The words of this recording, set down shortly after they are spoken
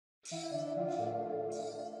Well,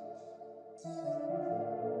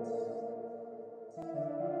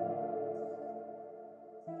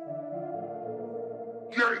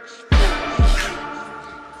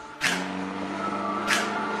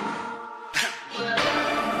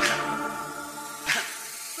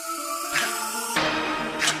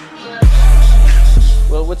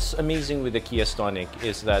 what's amazing with the Kia Stonic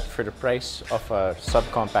is that for the price of a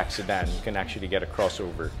subcompact sedan, you can actually get a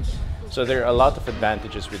crossover. So there are a lot of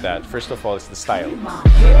advantages with that. First of all, it's the style.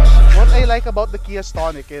 What I like about the Kia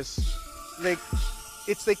Stonic is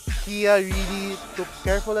it's like Kia really took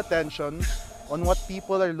careful attention on what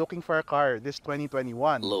people are looking for a car this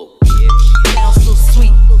 2021.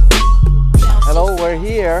 Hello, we're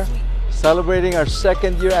here celebrating our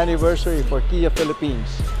 2nd year anniversary for Kia Philippines.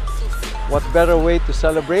 What better way to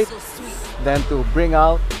celebrate than to bring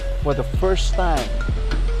out for the first time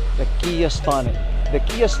the Kia Stonic. The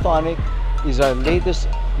Kia Stonic is our latest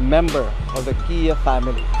member of the Kia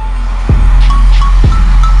family.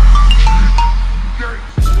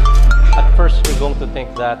 At first, you're going to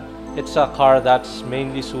think that it's a car that's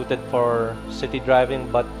mainly suited for city driving,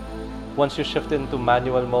 but once you shift into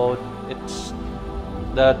manual mode,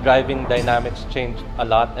 the driving dynamics change a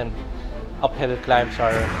lot and uphill climbs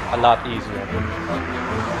are a lot easier.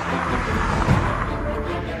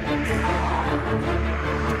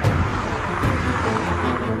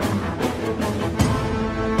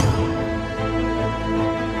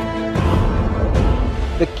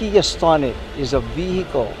 The Kia Stonic is a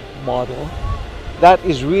vehicle model that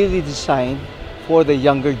is really designed for the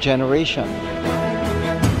younger generation.